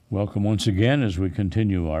Welcome once again as we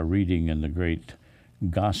continue our reading in the great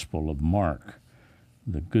Gospel of Mark,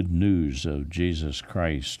 the good news of Jesus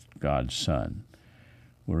Christ, God's Son.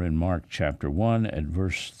 We're in Mark chapter 1 at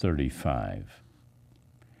verse 35.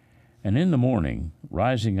 And in the morning,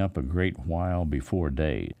 rising up a great while before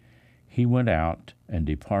day, he went out and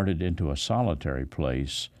departed into a solitary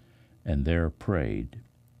place, and there prayed.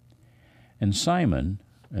 And Simon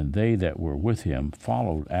and they that were with him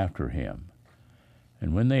followed after him.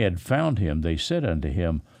 And when they had found him, they said unto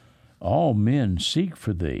him, All men seek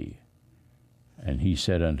for thee. And he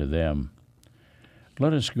said unto them,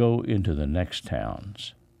 Let us go into the next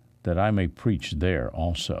towns, that I may preach there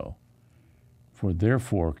also. For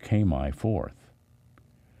therefore came I forth.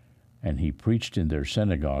 And he preached in their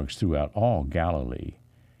synagogues throughout all Galilee,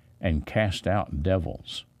 and cast out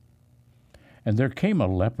devils. And there came a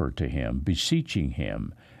leper to him, beseeching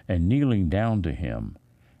him, and kneeling down to him,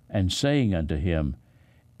 and saying unto him,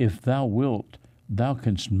 If thou wilt, thou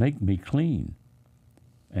canst make me clean.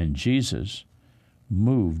 And Jesus,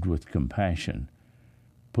 moved with compassion,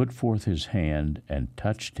 put forth his hand and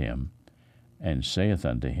touched him, and saith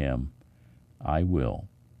unto him, I will,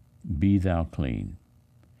 be thou clean.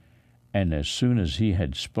 And as soon as he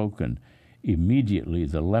had spoken, immediately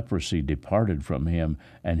the leprosy departed from him,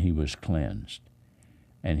 and he was cleansed.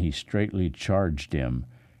 And he straitly charged him,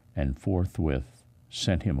 and forthwith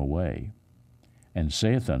sent him away, and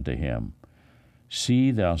saith unto him,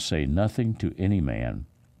 See thou say nothing to any man,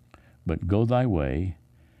 but go thy way,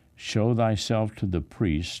 show thyself to the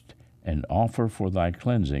priest, and offer for thy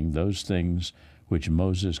cleansing those things which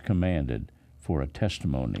Moses commanded for a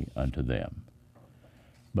testimony unto them.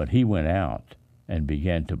 But he went out and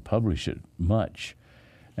began to publish it much,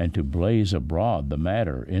 and to blaze abroad the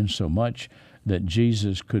matter, insomuch that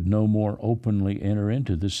Jesus could no more openly enter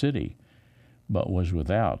into the city, but was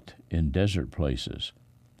without in desert places,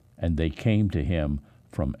 and they came to him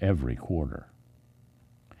from every quarter.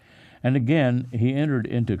 And again he entered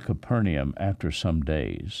into Capernaum after some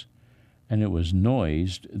days, and it was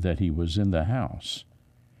noised that he was in the house.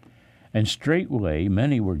 And straightway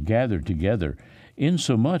many were gathered together,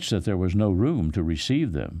 insomuch that there was no room to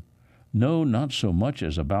receive them, no, not so much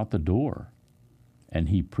as about the door. And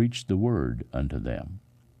he preached the word unto them.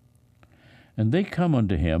 And they come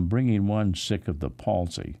unto him, bringing one sick of the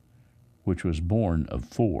palsy, which was born of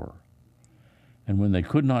 4. And when they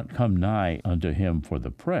could not come nigh unto him for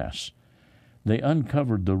the press, they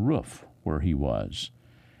uncovered the roof where he was.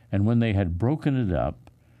 And when they had broken it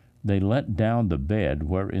up, they let down the bed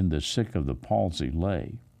wherein the sick of the palsy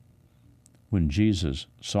lay. When Jesus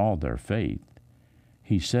saw their faith,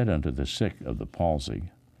 he said unto the sick of the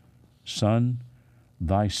palsy, Son,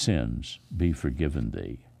 thy sins be forgiven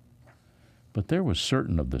thee. But there was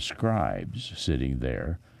certain of the scribes sitting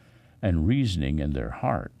there, and reasoning in their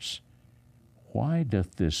hearts, Why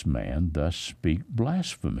doth this man thus speak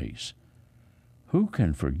blasphemies? Who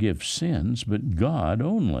can forgive sins but God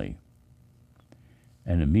only?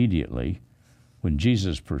 And immediately, when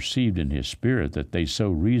Jesus perceived in his spirit that they so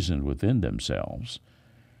reasoned within themselves,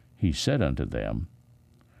 he said unto them,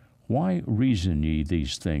 Why reason ye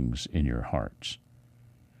these things in your hearts?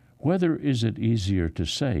 Whether is it easier to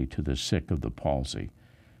say to the sick of the palsy,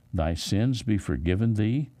 Thy sins be forgiven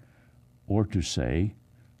thee, or to say,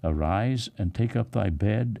 Arise and take up thy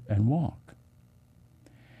bed and walk?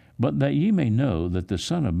 But that ye may know that the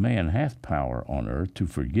Son of Man hath power on earth to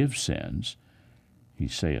forgive sins, he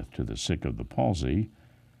saith to the sick of the palsy,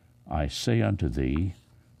 I say unto thee,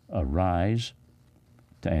 Arise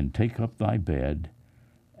and take up thy bed,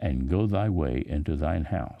 and go thy way into thine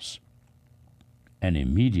house. And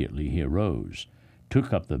immediately he arose,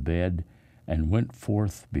 took up the bed, and went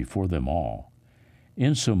forth before them all,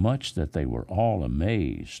 insomuch that they were all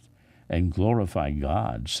amazed, and glorified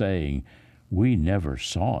God, saying, We never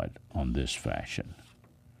saw it on this fashion.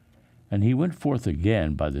 And he went forth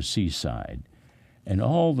again by the seaside, and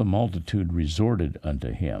all the multitude resorted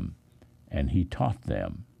unto him, and he taught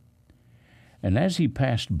them. And as he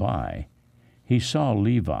passed by, he saw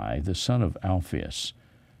Levi, the son of Alphaeus,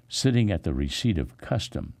 sitting at the receipt of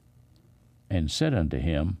custom, and said unto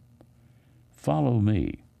him, Follow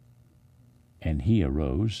me. And he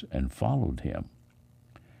arose and followed him.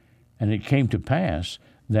 And it came to pass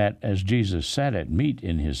that as Jesus sat at meat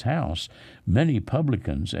in his house, many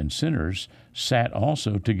publicans and sinners sat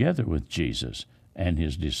also together with Jesus and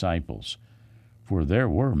his disciples, for there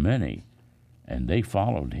were many, and they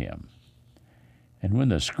followed him. And when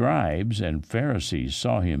the scribes and Pharisees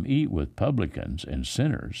saw him eat with publicans and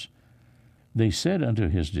sinners, they said unto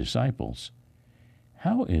his disciples,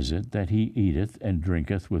 How is it that he eateth and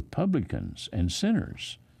drinketh with publicans and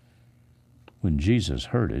sinners? When Jesus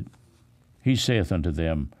heard it, he saith unto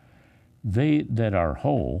them, They that are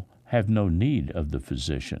whole have no need of the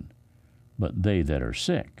physician, but they that are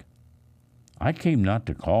sick. I came not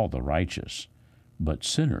to call the righteous, but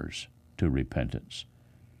sinners to repentance.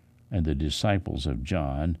 And the disciples of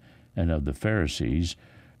John and of the Pharisees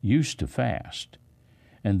used to fast.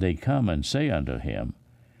 And they come and say unto him,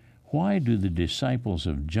 Why do the disciples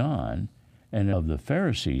of John and of the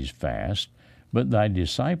Pharisees fast, but thy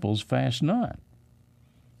disciples fast not?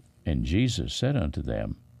 And Jesus said unto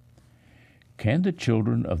them, Can the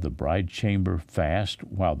children of the bride chamber fast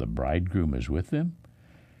while the bridegroom is with them?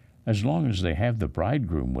 As long as they have the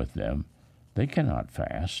bridegroom with them, they cannot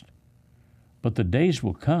fast. But the days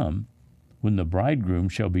will come when the bridegroom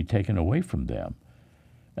shall be taken away from them,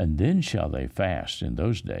 and then shall they fast in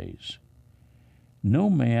those days. No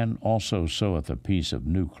man also seweth a piece of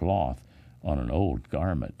new cloth on an old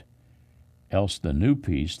garment, else the new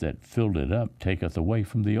piece that filled it up taketh away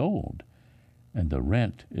from the old, and the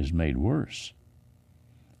rent is made worse.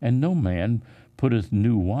 And no man putteth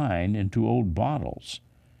new wine into old bottles,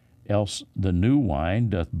 else the new wine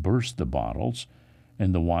doth burst the bottles,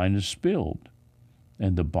 and the wine is spilled,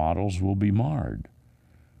 and the bottles will be marred.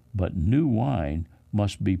 But new wine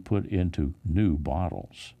must be put into new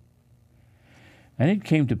bottles. And it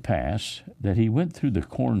came to pass that he went through the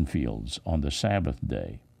cornfields on the Sabbath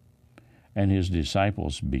day, and his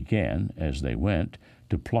disciples began, as they went,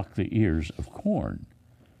 to pluck the ears of corn.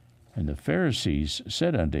 And the Pharisees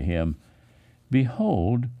said unto him,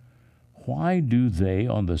 Behold, why do they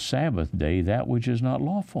on the Sabbath day that which is not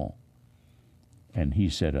lawful? And he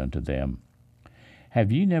said unto them,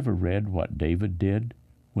 Have ye never read what David did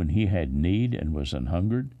when he had need and was an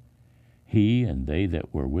hungered, he and they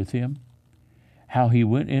that were with him? How he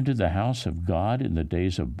went into the house of God in the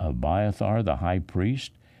days of Abiathar the high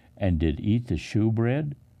priest, and did eat the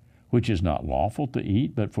shewbread, which is not lawful to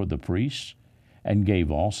eat but for the priests, and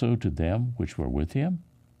gave also to them which were with him?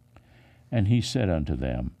 And he said unto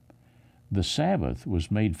them, The Sabbath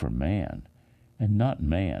was made for man, and not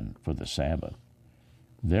man for the Sabbath.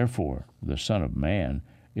 Therefore the Son of Man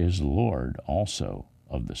is Lord also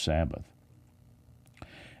of the Sabbath.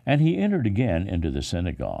 And he entered again into the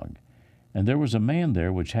synagogue, and there was a man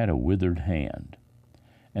there which had a withered hand.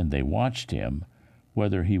 And they watched him,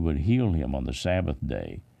 whether he would heal him on the Sabbath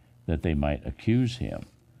day, that they might accuse him.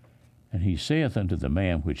 And he saith unto the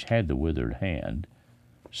man which had the withered hand,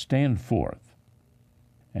 Stand forth.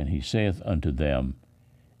 And he saith unto them,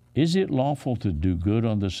 Is it lawful to do good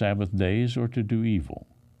on the Sabbath days, or to do evil?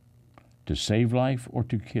 To save life, or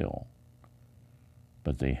to kill?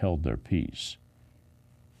 But they held their peace.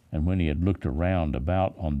 And when he had looked around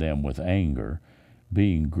about on them with anger,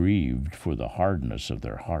 being grieved for the hardness of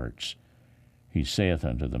their hearts, he saith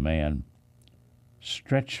unto the man,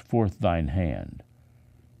 Stretch forth thine hand.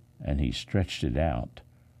 And he stretched it out,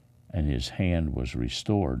 and his hand was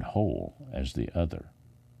restored whole as the other.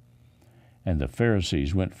 And the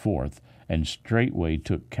Pharisees went forth, and straightway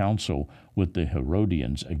took counsel with the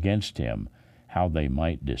Herodians against him, how they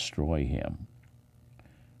might destroy him.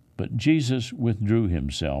 But Jesus withdrew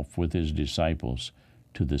himself with his disciples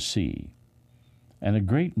to the sea. And a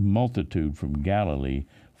great multitude from Galilee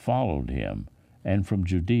followed him, and from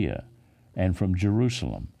Judea, and from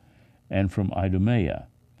Jerusalem, and from Idumea,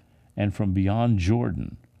 and from beyond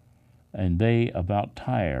Jordan, and they about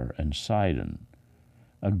Tyre and Sidon,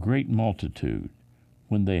 a great multitude,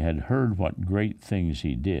 when they had heard what great things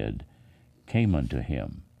he did, came unto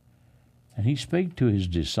him. And he spake to his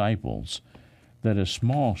disciples that a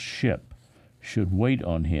small ship should wait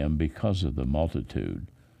on him because of the multitude,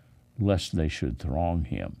 lest they should throng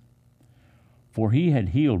him. For he had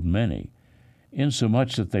healed many,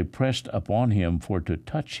 insomuch that they pressed upon him for to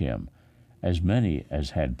touch him, as many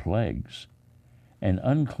as had plagues. And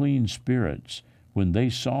unclean spirits, when they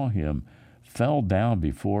saw him, fell down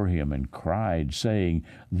before him and cried, saying,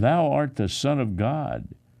 Thou art the Son of God.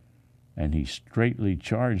 And he straitly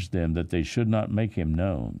charged them that they should not make him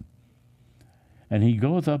known. And he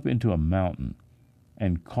goeth up into a mountain,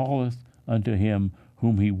 and calleth unto him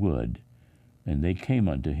whom he would, and they came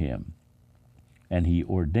unto him. And he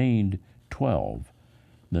ordained 12,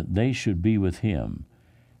 that they should be with him,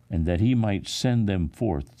 and that he might send them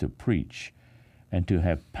forth to preach, and to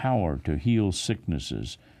have power to heal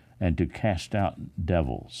sicknesses, and to cast out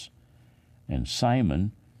devils. And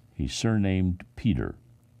Simon he surnamed Peter,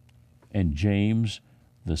 and James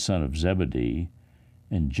the son of Zebedee,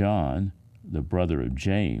 and John the brother of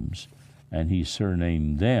James, and he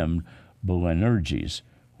surnamed them Boanerges,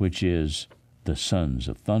 which is the sons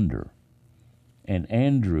of thunder, and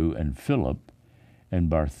Andrew and Philip, and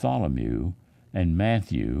Bartholomew, and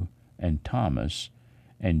Matthew, and Thomas,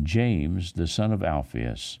 and James the son of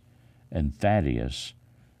Alphaeus, and Thaddeus,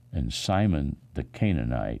 and Simon the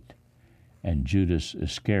Canaanite, and Judas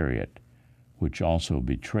Iscariot, which also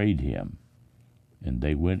betrayed him. And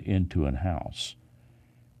they went into an house.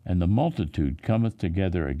 And the multitude cometh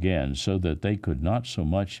together again, so that they could not so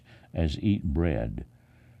much as eat bread.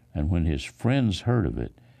 And when his friends heard of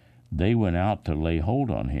it, they went out to lay hold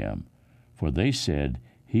on him, for they said,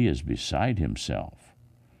 He is beside himself.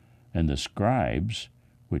 And the scribes,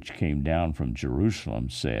 which came down from Jerusalem,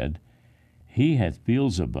 said, He hath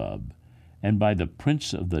Beelzebub, and by the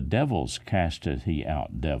prince of the devils casteth he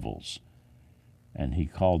out devils. And he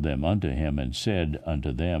called them unto him, and said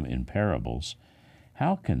unto them in parables,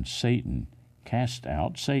 How can Satan cast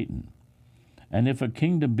out Satan? And if a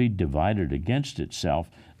kingdom be divided against itself,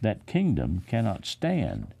 that kingdom cannot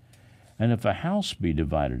stand. And if a house be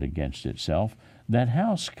divided against itself, that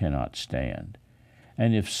house cannot stand.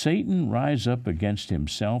 And if Satan rise up against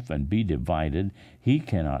himself and be divided, he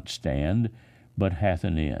cannot stand, but hath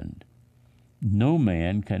an end. No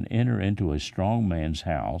man can enter into a strong man's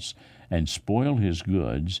house and spoil his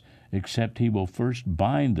goods, except he will first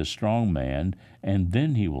bind the strong man, and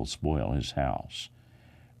then he will spoil his house.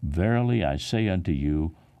 Verily I say unto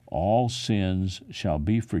you, all sins shall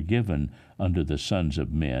be forgiven unto the sons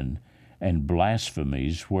of men, and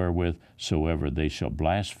blasphemies wherewith soever they shall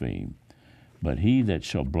blaspheme. But he that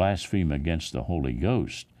shall blaspheme against the Holy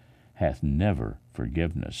Ghost hath never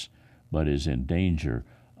forgiveness, but is in danger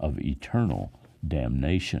of eternal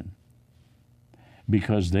damnation.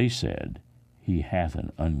 Because they said, He hath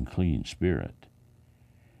an unclean spirit.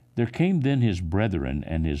 There came then his brethren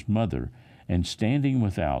and his mother, and standing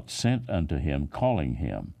without sent unto him, calling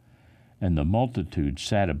him. And the multitude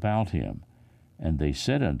sat about him. And they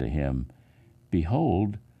said unto him,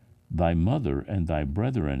 Behold, thy mother and thy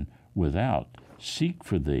brethren without seek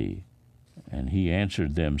for thee. And he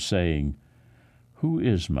answered them, saying, Who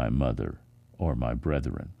is my mother or my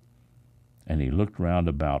brethren? And he looked round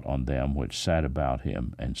about on them which sat about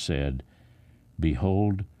him, and said,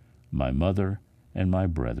 Behold, my mother and my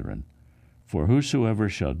brethren. For whosoever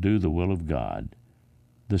shall do the will of God,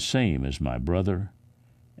 the same is my brother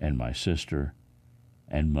and my sister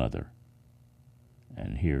and mother.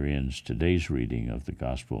 And here ends today's reading of the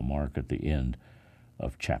Gospel of Mark at the end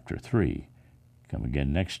of chapter 3. Come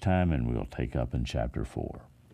again next time, and we'll take up in chapter 4.